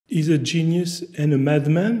He's a genius and a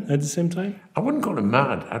madman at the same time? I wouldn't call him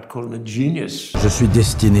mad, I'd call him a genius. Je suis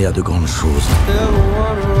destiné à de grandes choses.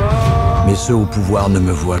 Mais ceux au pouvoir ne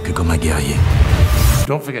me voient que comme un guerrier.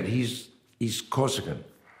 Don't forget, he's Corsican.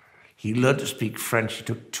 He learned to speak French. He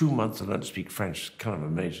took 2 months to learn to speak French. It's kind of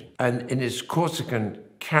amazing. And in his Corsican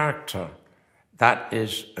character, that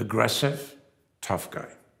is aggressive, tough guy.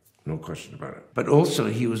 No question about it. But also,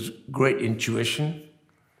 he was great intuition.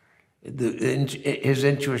 His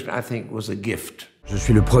intuition, I think, was a gift. Je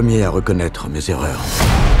suis le premier à reconnaître mes erreurs.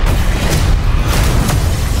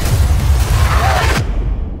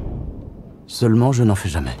 Seulement, je n'en fais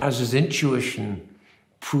jamais. As his intuition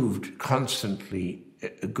proved constantly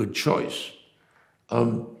a good choice,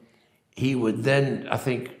 he would then, I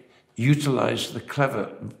think, utilize the clever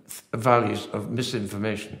values of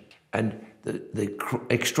misinformation. And the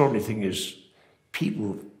extraordinary thing is,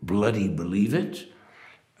 people bloody believe it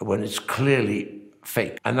when it's clearly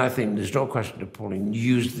fake. And I think there's no question Napoleon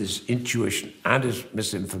used this intuition and his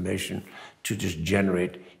misinformation to just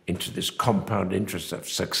generate into this compound interest of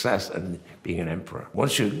success and being an emperor.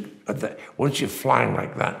 Once you're flying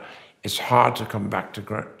like that, it's hard to come back to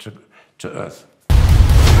earth.